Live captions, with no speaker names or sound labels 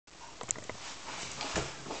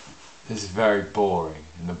This is very boring.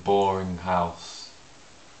 In the boring house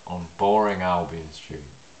on boring Albion Street.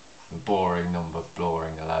 The boring number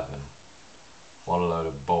boring 11. What a load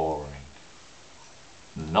of boring.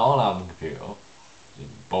 Not allowed on the computer.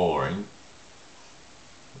 It's boring.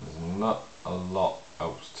 There's not a lot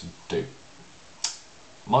else to do.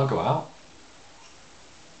 Might go out.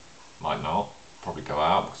 Might not. Probably go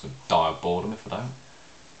out because I'd die of boredom if I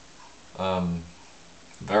don't.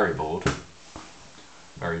 Very bored.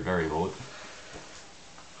 Very, very bored.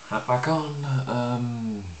 Hat back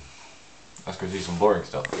on. Let's go do some boring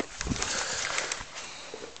stuff.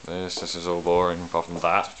 This is all boring apart from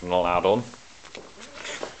that, which I'm not allowed on.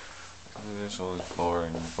 This all is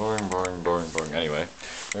boring. Anyway,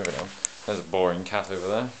 moving on. There's a boring cat over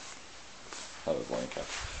there. Hello, boring cat.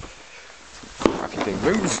 Crappy thing,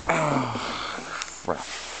 move! Oh, crap.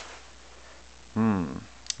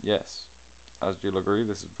 Yes. As you'll agree,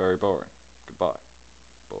 this is very boring. Goodbye.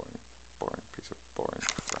 Boring piece of boring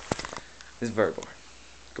crap. This is very boring.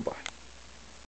 Goodbye.